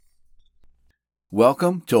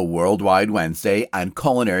Welcome to Worldwide Wednesday on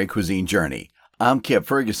Culinary Cuisine Journey. I'm Kip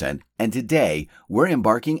Ferguson, and today we're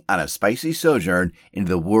embarking on a spicy sojourn into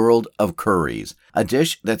the world of curries, a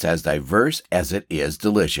dish that's as diverse as it is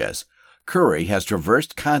delicious. Curry has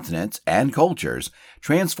traversed continents and cultures,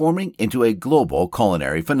 transforming into a global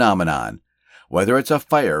culinary phenomenon. Whether it's a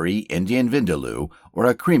fiery Indian vindaloo or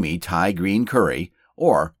a creamy Thai green curry,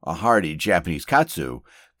 or a hearty Japanese katsu,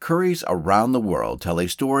 curries around the world tell a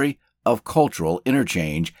story of cultural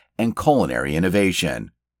interchange and culinary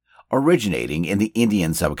innovation. Originating in the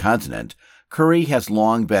Indian subcontinent, curry has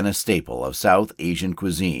long been a staple of South Asian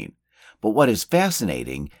cuisine. But what is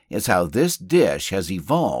fascinating is how this dish has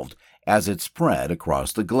evolved as it spread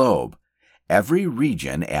across the globe. Every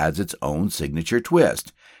region adds its own signature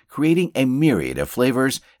twist, creating a myriad of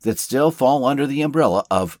flavors that still fall under the umbrella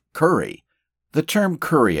of curry. The term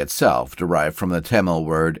curry itself derived from the Tamil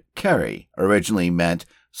word curry, originally meant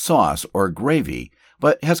sauce or gravy,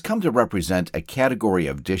 but has come to represent a category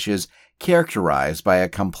of dishes characterized by a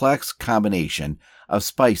complex combination of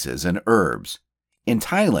spices and herbs. In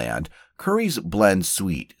Thailand, curries blend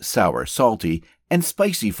sweet, sour, salty, and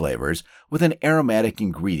spicy flavors with an aromatic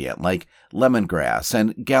ingredient like lemongrass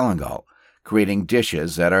and galangal, creating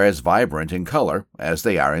dishes that are as vibrant in color as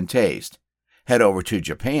they are in taste. Head over to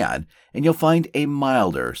Japan, and you'll find a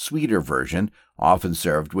milder, sweeter version, often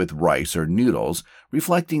served with rice or noodles,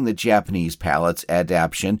 reflecting the Japanese palate's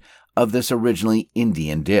adaptation of this originally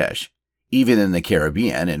Indian dish. Even in the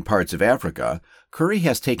Caribbean and parts of Africa, curry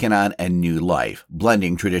has taken on a new life,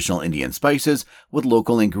 blending traditional Indian spices with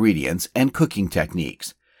local ingredients and cooking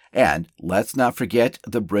techniques. And let's not forget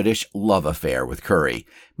the British love affair with curry,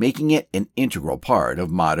 making it an integral part of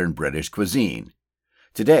modern British cuisine.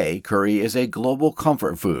 Today, curry is a global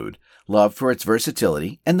comfort food, loved for its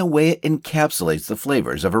versatility and the way it encapsulates the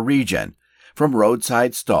flavors of a region. From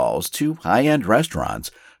roadside stalls to high-end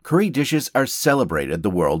restaurants, curry dishes are celebrated the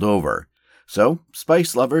world over. So,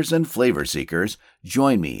 spice lovers and flavor seekers,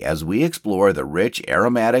 join me as we explore the rich,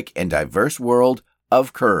 aromatic, and diverse world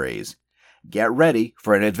of curries. Get ready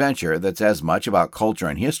for an adventure that's as much about culture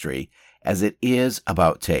and history as it is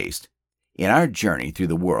about taste. In our journey through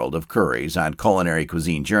the world of curries on Culinary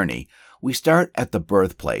Cuisine Journey, we start at the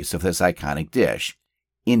birthplace of this iconic dish,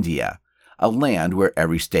 India, a land where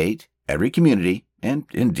every state, every community, and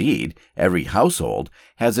indeed every household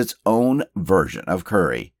has its own version of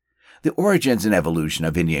curry. The origins and evolution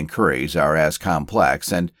of Indian curries are as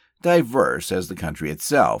complex and diverse as the country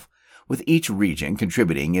itself, with each region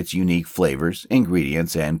contributing its unique flavors,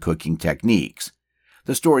 ingredients, and cooking techniques.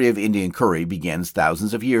 The story of Indian curry begins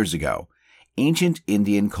thousands of years ago. Ancient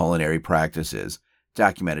Indian culinary practices,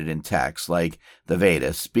 documented in texts like the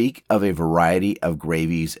Vedas, speak of a variety of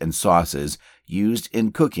gravies and sauces used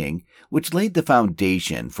in cooking, which laid the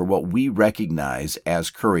foundation for what we recognize as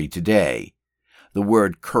curry today. The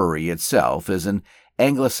word curry itself is an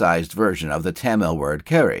anglicized version of the Tamil word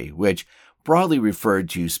curry, which broadly referred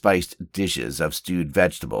to spiced dishes of stewed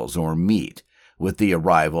vegetables or meat. With the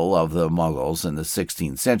arrival of the Mughals in the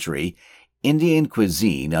 16th century, Indian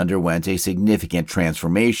cuisine underwent a significant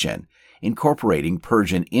transformation, incorporating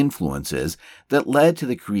Persian influences that led to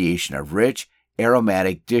the creation of rich,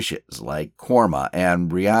 aromatic dishes like korma and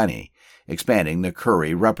biryani, expanding the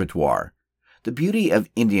curry repertoire. The beauty of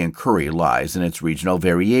Indian curry lies in its regional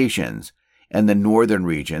variations. In the northern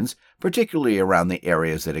regions, particularly around the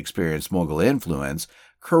areas that experienced Mughal influence,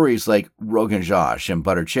 curries like Rogan Josh and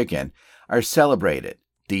butter chicken are celebrated.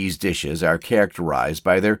 These dishes are characterized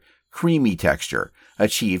by their creamy texture,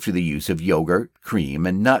 achieved through the use of yogurt, cream,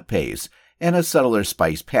 and nut paste, and a subtler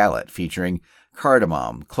spice palette featuring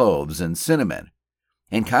cardamom, cloves, and cinnamon.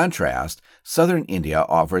 In contrast, southern India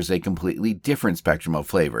offers a completely different spectrum of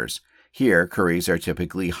flavors. Here, curries are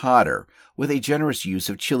typically hotter, with a generous use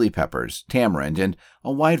of chili peppers, tamarind, and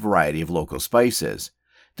a wide variety of local spices.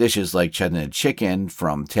 Dishes like chettinad chicken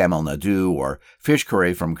from Tamil Nadu or fish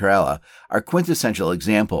curry from Kerala are quintessential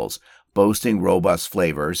examples, boasting robust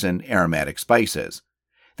flavors and aromatic spices.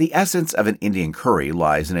 The essence of an Indian curry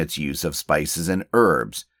lies in its use of spices and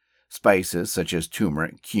herbs. Spices such as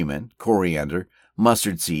turmeric, cumin, coriander,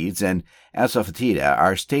 mustard seeds, and asafoetida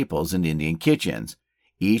are staples in Indian kitchens,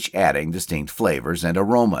 each adding distinct flavors and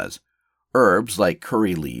aromas. Herbs like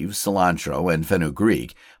curry leaves, cilantro, and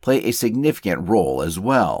fenugreek play a significant role as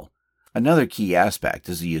well. Another key aspect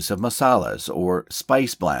is the use of masalas, or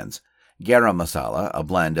spice blends. Garam masala, a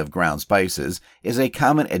blend of ground spices, is a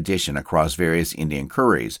common addition across various Indian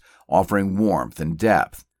curries, offering warmth and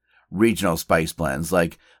depth. Regional spice blends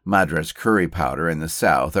like Madras curry powder in the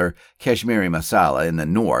south or Kashmiri masala in the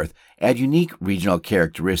north add unique regional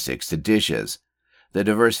characteristics to dishes. The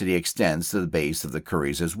diversity extends to the base of the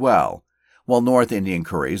curries as well. While North Indian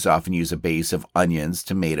curries often use a base of onions,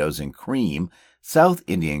 tomatoes, and cream, South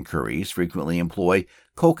Indian curries frequently employ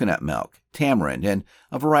coconut milk, tamarind, and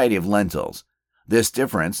a variety of lentils. This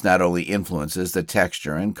difference not only influences the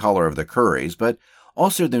texture and color of the curries, but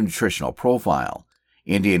also their nutritional profile.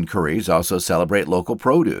 Indian curries also celebrate local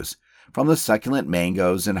produce, from the succulent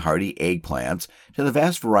mangoes and hardy eggplants to the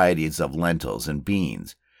vast varieties of lentils and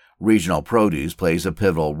beans. Regional produce plays a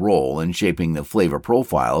pivotal role in shaping the flavor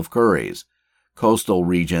profile of curries. Coastal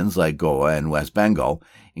regions like Goa and West Bengal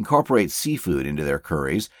incorporate seafood into their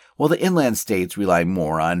curries, while the inland states rely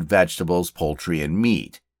more on vegetables, poultry, and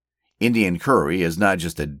meat. Indian curry is not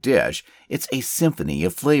just a dish, it's a symphony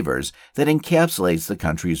of flavors that encapsulates the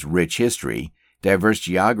country's rich history, diverse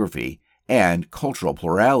geography, and cultural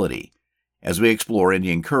plurality. As we explore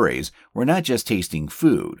Indian curries, we're not just tasting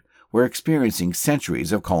food, we're experiencing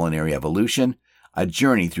centuries of culinary evolution, a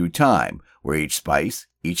journey through time where each spice,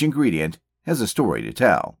 each ingredient, has a story to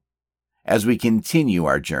tell. As we continue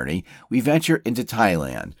our journey, we venture into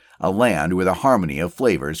Thailand, a land where the harmony of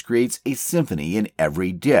flavors creates a symphony in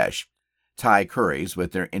every dish. Thai curries,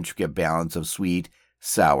 with their intricate balance of sweet,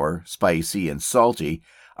 sour, spicy, and salty,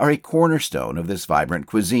 are a cornerstone of this vibrant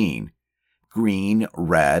cuisine. Green,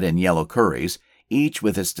 red, and yellow curries, each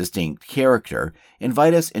with its distinct character,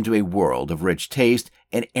 invite us into a world of rich taste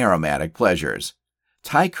and aromatic pleasures.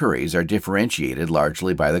 Thai curries are differentiated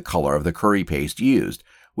largely by the color of the curry paste used,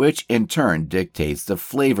 which in turn dictates the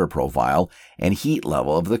flavor profile and heat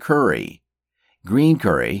level of the curry. Green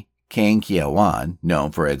curry, Kang Kiawan,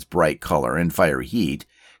 known for its bright color and fiery heat,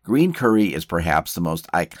 green curry is perhaps the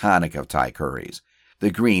most iconic of Thai curries. The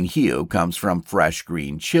green hue comes from fresh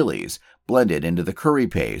green chilies blended into the curry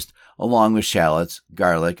paste, along with shallots,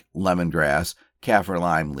 garlic, lemongrass, kaffir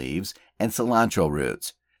lime leaves, and cilantro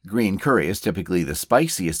roots. Green curry is typically the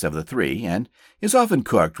spiciest of the three and is often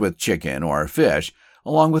cooked with chicken or fish,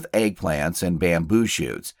 along with eggplants and bamboo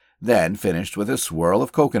shoots, then finished with a swirl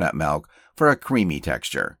of coconut milk for a creamy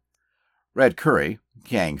texture. Red curry,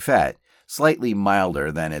 Kang Phet, slightly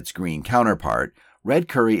milder than its green counterpart, red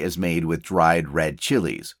curry is made with dried red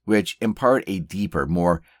chilies, which impart a deeper,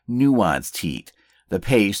 more nuanced heat. The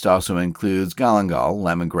paste also includes galangal,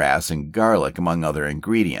 lemongrass, and garlic, among other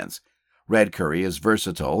ingredients. Red curry is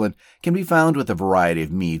versatile and can be found with a variety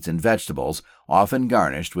of meats and vegetables, often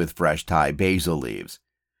garnished with fresh Thai basil leaves.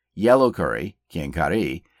 Yellow curry, Kiang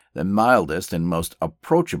Kari, the mildest and most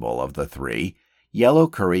approachable of the three, yellow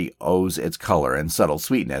curry owes its color and subtle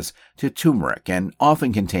sweetness to turmeric and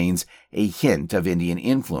often contains a hint of Indian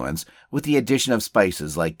influence with the addition of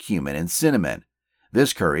spices like cumin and cinnamon.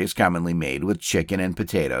 This curry is commonly made with chicken and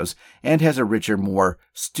potatoes and has a richer, more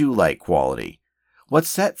stew-like quality. What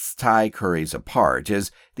sets Thai curries apart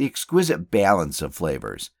is the exquisite balance of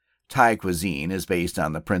flavors. Thai cuisine is based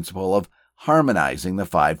on the principle of harmonizing the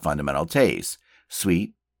 5 fundamental tastes: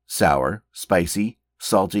 sweet, sour, spicy,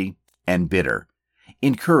 salty, and bitter.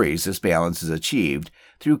 In curries, this balance is achieved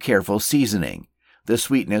through careful seasoning. The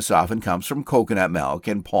sweetness often comes from coconut milk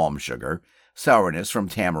and palm sugar, sourness from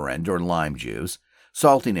tamarind or lime juice,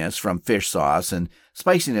 saltiness from fish sauce, and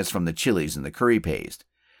spiciness from the chilies in the curry paste.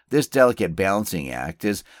 This delicate balancing act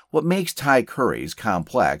is what makes Thai curries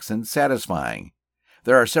complex and satisfying.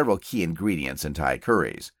 There are several key ingredients in Thai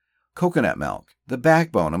curries. Coconut milk. The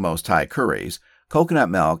backbone of most Thai curries, coconut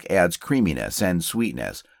milk adds creaminess and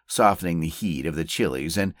sweetness, softening the heat of the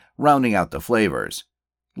chilies and rounding out the flavors.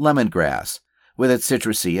 Lemongrass. With its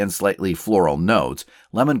citrusy and slightly floral notes,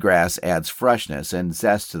 lemongrass adds freshness and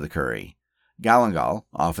zest to the curry. Galangal,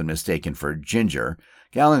 often mistaken for ginger,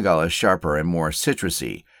 galangal is sharper and more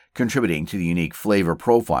citrusy, contributing to the unique flavor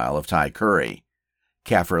profile of Thai curry.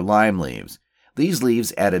 Kaffir lime leaves. These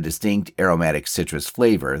leaves add a distinct aromatic citrus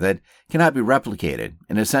flavor that cannot be replicated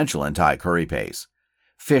and essential in Thai curry paste.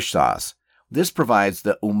 Fish sauce. This provides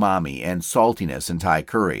the umami and saltiness in Thai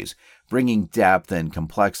curries, bringing depth and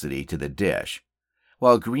complexity to the dish.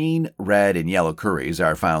 While green, red, and yellow curries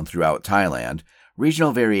are found throughout Thailand,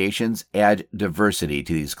 regional variations add diversity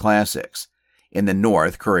to these classics. In the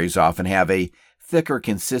north, curries often have a thicker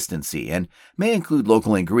consistency and may include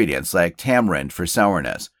local ingredients like tamarind for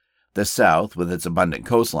sourness. The south, with its abundant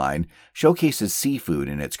coastline, showcases seafood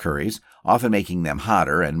in its curries, often making them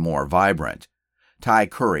hotter and more vibrant. Thai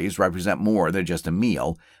curries represent more than just a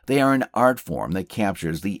meal. They are an art form that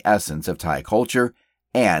captures the essence of Thai culture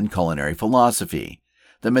and culinary philosophy.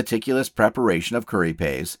 The meticulous preparation of curry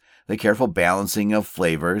paste, the careful balancing of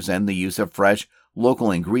flavors, and the use of fresh,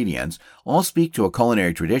 local ingredients all speak to a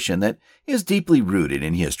culinary tradition that is deeply rooted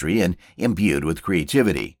in history and imbued with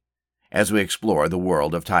creativity. As we explore the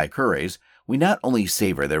world of Thai curries, we not only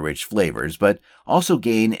savor their rich flavors, but also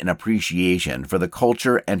gain an appreciation for the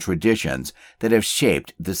culture and traditions that have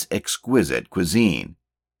shaped this exquisite cuisine.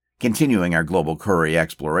 Continuing our global curry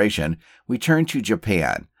exploration, we turn to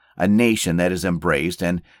Japan, a nation that has embraced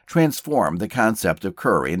and transformed the concept of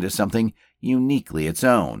curry into something uniquely its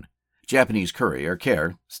own. Japanese curry, or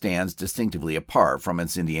kare, stands distinctively apart from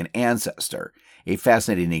its Indian ancestor, a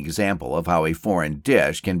fascinating example of how a foreign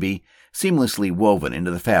dish can be seamlessly woven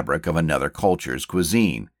into the fabric of another culture's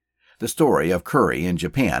cuisine. The story of curry in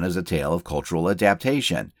Japan is a tale of cultural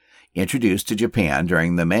adaptation. Introduced to Japan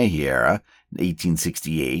during the Meiji era,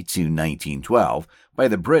 1868 to 1912, by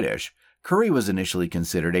the British, curry was initially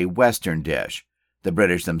considered a Western dish. The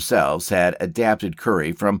British themselves had adapted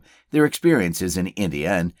curry from their experiences in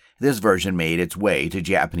India, and this version made its way to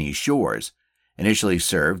Japanese shores. Initially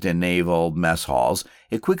served in naval mess halls,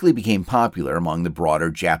 it quickly became popular among the broader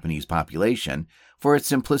Japanese population for its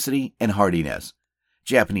simplicity and heartiness.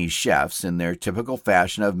 Japanese chefs, in their typical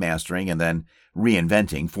fashion of mastering and then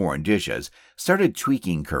reinventing foreign dishes, started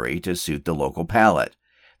tweaking curry to suit the local palate.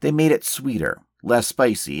 They made it sweeter, less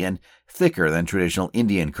spicy, and thicker than traditional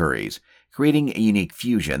Indian curries, creating a unique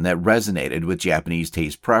fusion that resonated with Japanese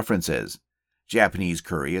taste preferences. Japanese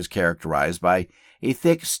curry is characterized by a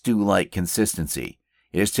thick stew-like consistency.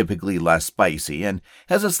 It is typically less spicy and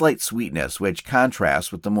has a slight sweetness which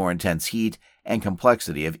contrasts with the more intense heat and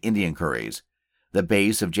complexity of Indian curries. The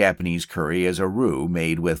base of Japanese curry is a roux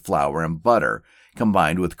made with flour and butter,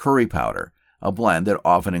 combined with curry powder, a blend that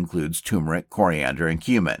often includes turmeric, coriander, and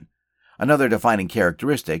cumin. Another defining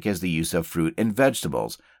characteristic is the use of fruit and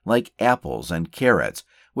vegetables, like apples and carrots,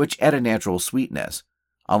 which add a natural sweetness.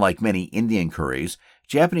 Unlike many Indian curries,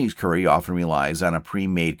 Japanese curry often relies on a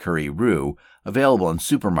pre-made curry roux available in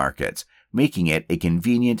supermarkets, making it a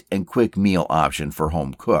convenient and quick meal option for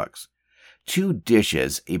home cooks. Two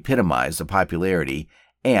dishes epitomize the popularity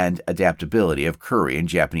and adaptability of curry in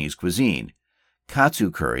Japanese cuisine: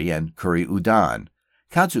 katsu curry and curry udon.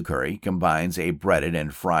 Katsu curry combines a breaded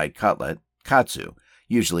and fried cutlet, katsu,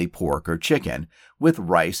 usually pork or chicken, with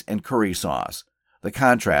rice and curry sauce. The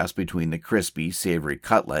contrast between the crispy, savory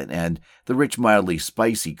cutlet and the rich, mildly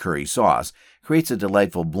spicy curry sauce creates a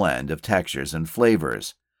delightful blend of textures and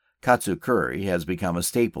flavors. Katsu curry has become a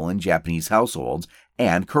staple in Japanese households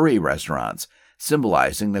and curry restaurants,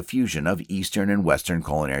 symbolizing the fusion of Eastern and Western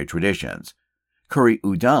culinary traditions. Curry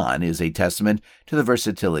udon is a testament to the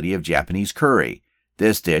versatility of Japanese curry.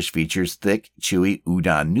 This dish features thick, chewy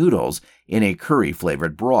udon noodles in a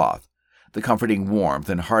curry-flavored broth. The comforting warmth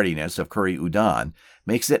and heartiness of curry udon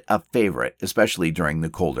makes it a favorite, especially during the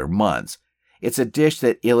colder months. It's a dish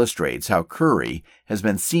that illustrates how curry has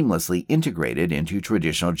been seamlessly integrated into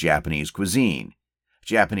traditional Japanese cuisine.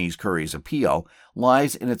 Japanese curry's appeal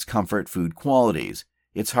lies in its comfort food qualities.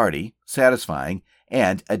 It's hearty, satisfying,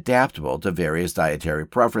 and adaptable to various dietary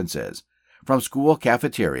preferences. From school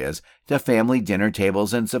cafeterias to family dinner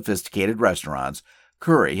tables and sophisticated restaurants,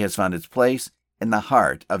 curry has found its place in the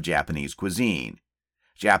heart of Japanese cuisine.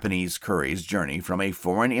 Japanese curry's journey from a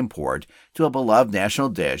foreign import to a beloved national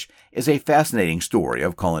dish is a fascinating story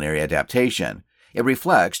of culinary adaptation. It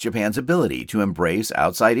reflects Japan's ability to embrace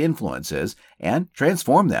outside influences and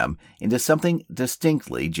transform them into something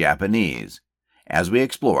distinctly Japanese. As we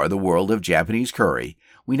explore the world of Japanese curry,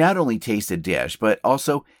 we not only taste a dish but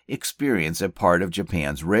also experience a part of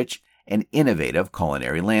Japan's rich and innovative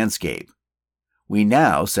culinary landscape. We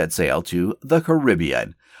now set sail to the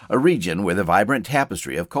Caribbean, a region where the vibrant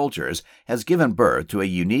tapestry of cultures has given birth to a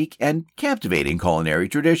unique and captivating culinary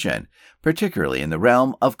tradition, particularly in the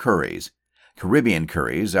realm of curries. Caribbean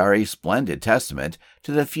curries are a splendid testament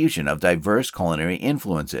to the fusion of diverse culinary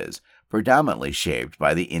influences, predominantly shaped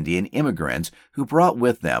by the Indian immigrants who brought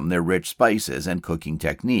with them their rich spices and cooking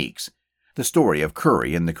techniques. The story of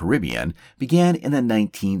curry in the Caribbean began in the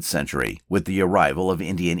 19th century with the arrival of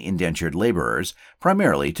Indian indentured laborers,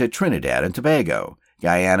 primarily to Trinidad and Tobago,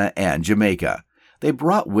 Guyana, and Jamaica. They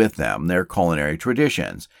brought with them their culinary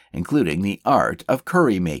traditions, including the art of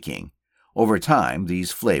curry making. Over time,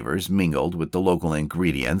 these flavors mingled with the local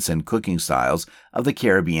ingredients and cooking styles of the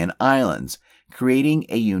Caribbean islands, creating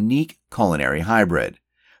a unique culinary hybrid.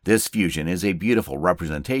 This fusion is a beautiful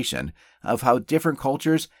representation of how different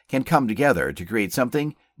cultures can come together to create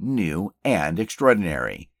something new and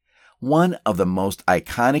extraordinary. One of the most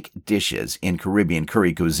iconic dishes in Caribbean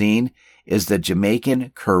curry cuisine is the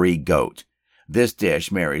Jamaican curry goat. This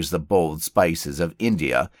dish marries the bold spices of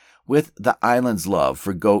India with the island's love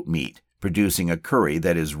for goat meat, producing a curry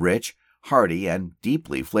that is rich, hearty, and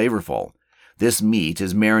deeply flavorful. This meat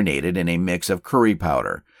is marinated in a mix of curry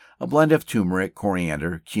powder, a blend of turmeric,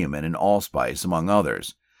 coriander, cumin, and allspice, among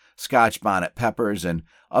others. Scotch bonnet peppers, and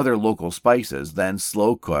other local spices, then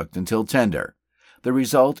slow cooked until tender. The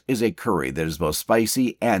result is a curry that is both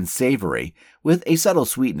spicy and savory, with a subtle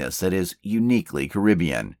sweetness that is uniquely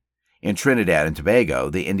Caribbean. In Trinidad and Tobago,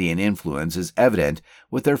 the Indian influence is evident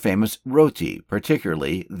with their famous roti,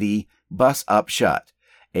 particularly the bus-up shut,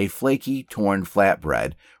 a flaky, torn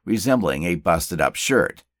flatbread resembling a busted-up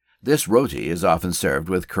shirt. This roti is often served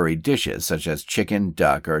with curried dishes such as chicken,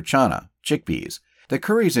 duck, or chana, chickpeas. The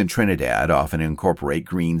curries in Trinidad often incorporate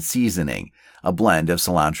green seasoning, a blend of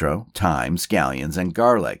cilantro, thyme, scallions, and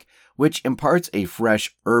garlic, which imparts a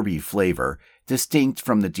fresh, herby flavor distinct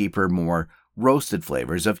from the deeper, more roasted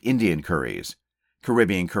flavors of Indian curries.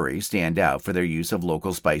 Caribbean curries stand out for their use of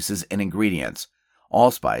local spices and ingredients.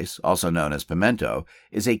 Allspice, also known as pimento,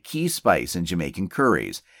 is a key spice in Jamaican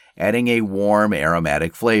curries, adding a warm,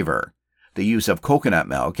 aromatic flavor. The use of coconut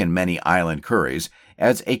milk in many island curries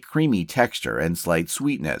adds a creamy texture and slight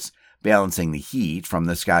sweetness, balancing the heat from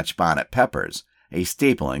the Scotch bonnet peppers, a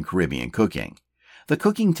staple in Caribbean cooking. The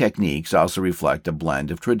cooking techniques also reflect a blend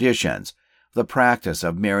of traditions. The practice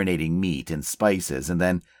of marinating meat in spices and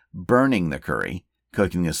then burning the curry,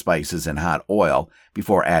 cooking the spices in hot oil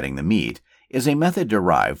before adding the meat, is a method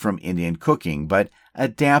derived from Indian cooking but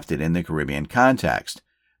adapted in the Caribbean context.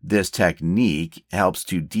 This technique helps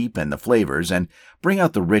to deepen the flavors and bring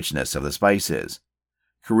out the richness of the spices.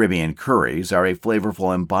 Caribbean curries are a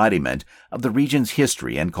flavorful embodiment of the region's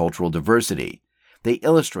history and cultural diversity. They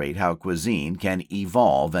illustrate how cuisine can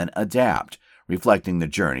evolve and adapt, reflecting the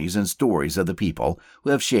journeys and stories of the people who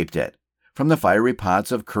have shaped it. From the fiery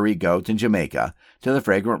pots of curry goat in Jamaica to the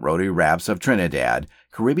fragrant roti wraps of Trinidad,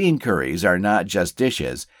 Caribbean curries are not just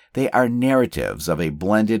dishes, they are narratives of a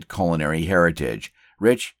blended culinary heritage,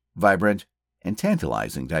 rich, vibrant, and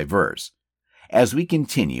tantalizing diverse. As we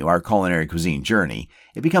continue our culinary cuisine journey,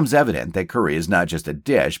 it becomes evident that curry is not just a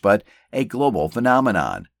dish, but a global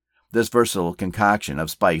phenomenon. This versatile concoction of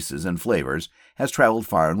spices and flavors has traveled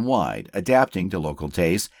far and wide, adapting to local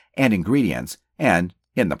tastes and ingredients, and,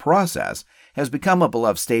 in the process, has become a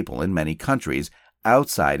beloved staple in many countries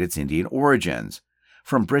outside its Indian origins.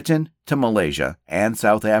 From Britain to Malaysia and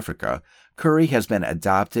South Africa, curry has been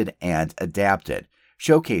adopted and adapted,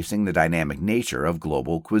 showcasing the dynamic nature of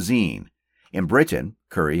global cuisine. In Britain,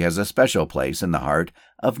 curry has a special place in the heart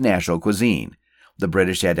of national cuisine. The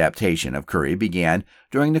British adaptation of curry began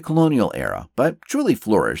during the colonial era, but truly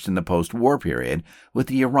flourished in the post-war period with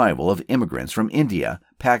the arrival of immigrants from India,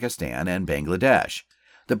 Pakistan, and Bangladesh.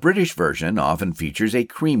 The British version often features a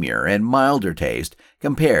creamier and milder taste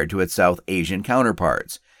compared to its South Asian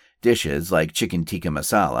counterparts. Dishes like chicken tikka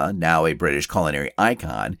masala, now a British culinary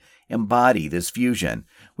icon, embody this fusion,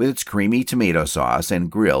 with its creamy tomato sauce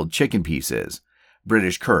and grilled chicken pieces.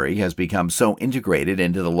 British curry has become so integrated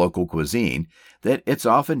into the local cuisine that it's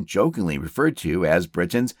often jokingly referred to as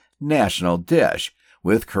Britain's national dish,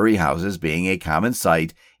 with curry houses being a common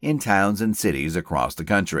sight in towns and cities across the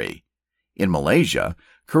country. In Malaysia,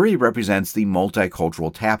 curry represents the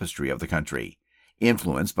multicultural tapestry of the country.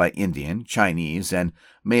 Influenced by Indian, Chinese, and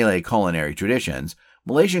Malay culinary traditions,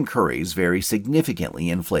 Malaysian curries vary significantly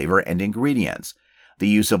in flavor and ingredients. The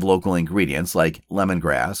use of local ingredients like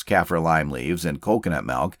lemongrass, kaffir lime leaves, and coconut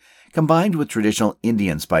milk, combined with traditional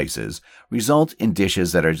Indian spices, result in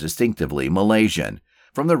dishes that are distinctively Malaysian.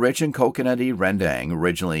 From the rich and coconutty rendang,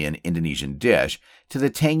 originally an Indonesian dish, to the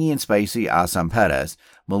tangy and spicy asam pedas,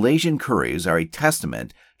 Malaysian curries are a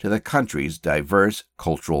testament to the country's diverse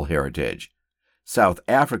cultural heritage. South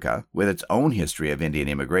Africa, with its own history of Indian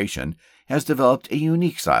immigration, has developed a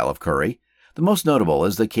unique style of curry. The most notable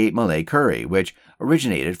is the Cape Malay curry, which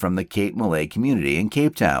originated from the Cape Malay community in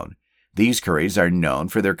Cape Town. These curries are known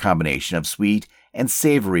for their combination of sweet and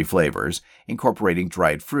savory flavors, incorporating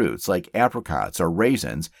dried fruits like apricots or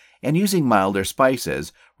raisins, and using milder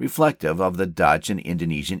spices reflective of the Dutch and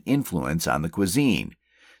Indonesian influence on the cuisine.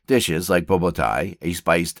 Dishes like bobotai, a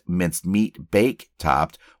spiced minced meat bake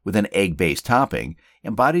topped with an egg-based topping,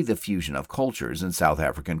 embody the fusion of cultures in South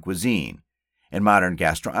African cuisine. In modern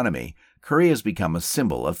gastronomy, curry has become a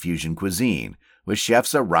symbol of fusion cuisine, with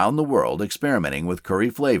chefs around the world experimenting with curry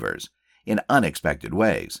flavors in unexpected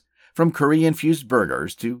ways. From curry-infused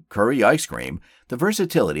burgers to curry ice cream, the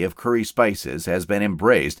versatility of curry spices has been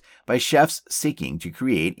embraced by chefs seeking to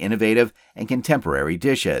create innovative and contemporary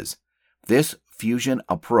dishes. This fusion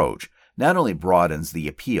approach not only broadens the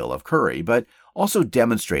appeal of curry, but also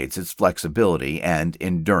demonstrates its flexibility and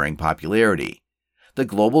enduring popularity. The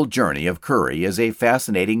global journey of curry is a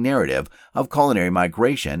fascinating narrative of culinary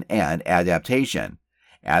migration and adaptation.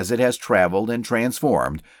 As it has traveled and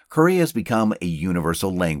transformed, curry has become a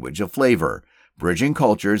universal language of flavor, bridging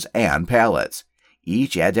cultures and palates.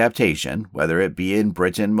 Each adaptation, whether it be in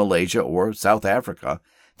Britain, Malaysia, or South Africa,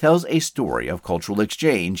 tells a story of cultural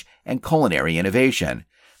exchange and culinary innovation,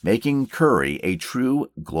 making curry a true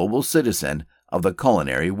global citizen of the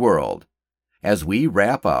culinary world. As we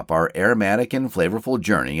wrap up our aromatic and flavorful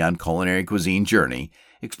journey on Culinary Cuisine Journey,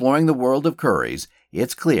 exploring the world of curries,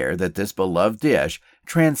 it's clear that this beloved dish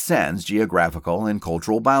transcends geographical and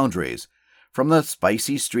cultural boundaries. From the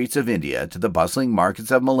spicy streets of India to the bustling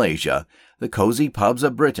markets of Malaysia, the cozy pubs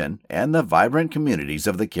of Britain, and the vibrant communities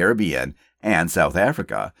of the Caribbean and South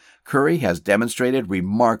Africa, curry has demonstrated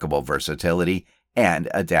remarkable versatility and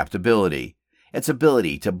adaptability. Its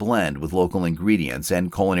ability to blend with local ingredients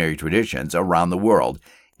and culinary traditions around the world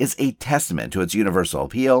is a testament to its universal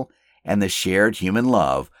appeal and the shared human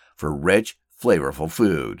love for rich, flavorful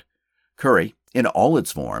food. Curry, in all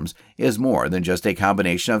its forms, is more than just a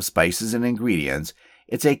combination of spices and ingredients.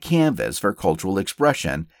 It's a canvas for cultural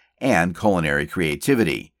expression and culinary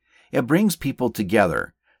creativity. It brings people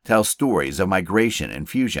together, tells stories of migration and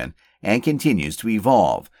fusion, and continues to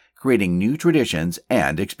evolve, creating new traditions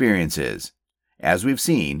and experiences. As we've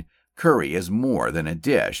seen, curry is more than a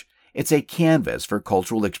dish. It's a canvas for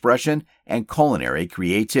cultural expression and culinary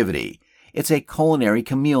creativity. It's a culinary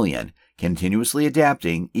chameleon, continuously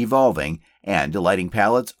adapting, evolving, and delighting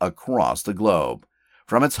palates across the globe.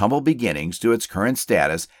 From its humble beginnings to its current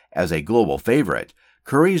status as a global favorite,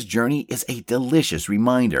 curry's journey is a delicious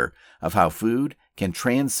reminder of how food can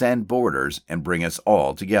transcend borders and bring us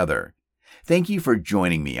all together. Thank you for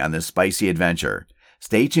joining me on this spicy adventure.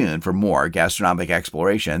 Stay tuned for more gastronomic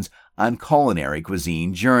explorations on Culinary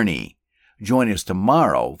Cuisine Journey. Join us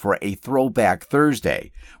tomorrow for a Throwback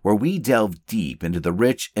Thursday, where we delve deep into the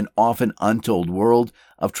rich and often untold world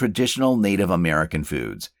of traditional Native American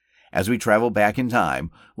foods. As we travel back in time,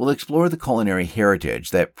 we'll explore the culinary heritage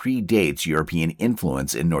that predates European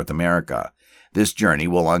influence in North America. This journey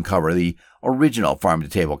will uncover the original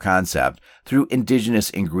farm-to-table concept through indigenous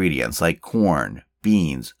ingredients like corn,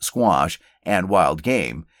 beans, squash, and wild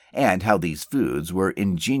game, and how these foods were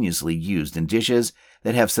ingeniously used in dishes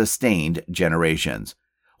that have sustained generations.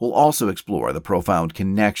 We'll also explore the profound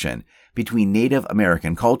connection between Native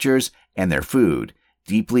American cultures and their food,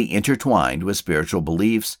 deeply intertwined with spiritual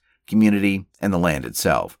beliefs, community, and the land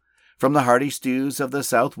itself. From the hearty stews of the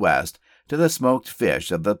Southwest to the smoked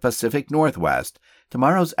fish of the Pacific Northwest,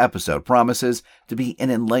 tomorrow's episode promises to be an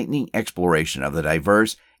enlightening exploration of the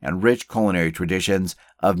diverse and rich culinary traditions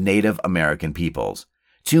of Native American peoples.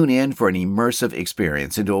 Tune in for an immersive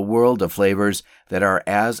experience into a world of flavors that are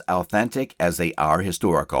as authentic as they are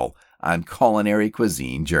historical on Culinary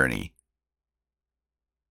Cuisine Journey.